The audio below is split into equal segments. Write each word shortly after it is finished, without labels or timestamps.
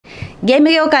ゲー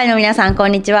ム業界の皆さん、こ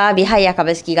んにちは。ハイア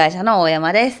株式会社の大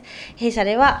山です。弊社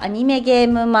ではアニメゲー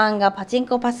ム漫画パチン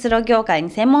コパチスロ業界に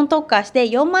専門特化して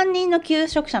4万人の求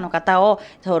職者の方を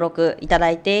登録いただ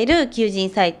いている求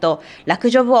人サイトラク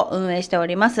ジョブを運営してお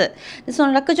ります。でそ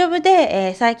のラクジョブ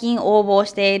で、最近応募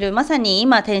している、まさに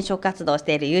今転職活動し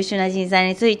ている優秀な人材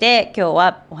について今日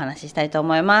はお話ししたいと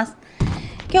思います。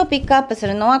今日ピックアップす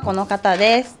るのはこの方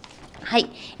です。はい、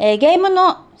ゲーム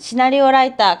のシナリオラ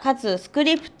イターかつスク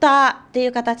リプターってい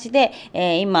う形で、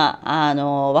今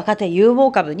若手有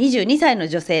望株22歳の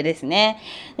女性ですね。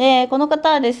でこの方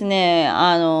はですね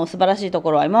素晴らしいと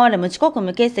ころは今まで無遅刻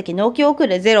無欠席納期遅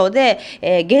れ0で、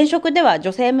現職では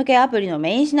女性向けアプリの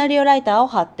メインシナリオライターを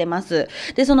張ってます。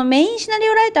でそのメインシナリ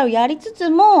オライターをやりつつ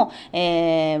も、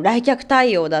来客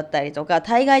対応だったりとか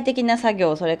対外的な作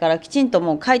業、それからきちんと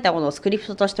もう書いたものをスクリプ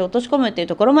トとして落とし込むっていう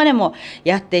ところまでも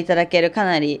やっていただける、か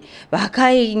なり若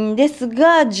いんです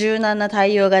が柔軟な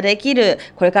対応ができる、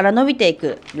これから伸びてい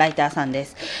くライターさんで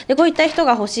す。でこういった人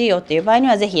が欲しいよっていう場合に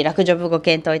はぜひラクジョブご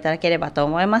検討いただければと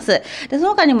思います。でそ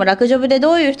の他にもラクジョブで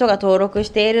どういう人が登録し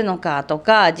ているのかと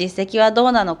か、実績はど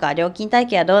うなのか、料金体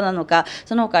系はどうなのか、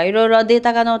その他いろいろデー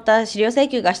タが載った資料請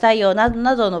求がしたいよなど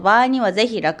などの場合にはぜ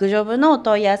ひラクジョブのお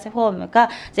問い合わせフォームか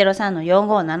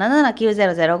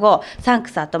 03-4577-9005 サンク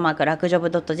ス@ラクジョブ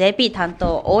 .jp 担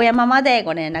当大山まで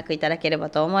ご連絡いただければ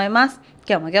と思います。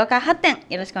今日も業界発展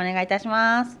よろしくお願いいたし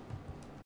ます。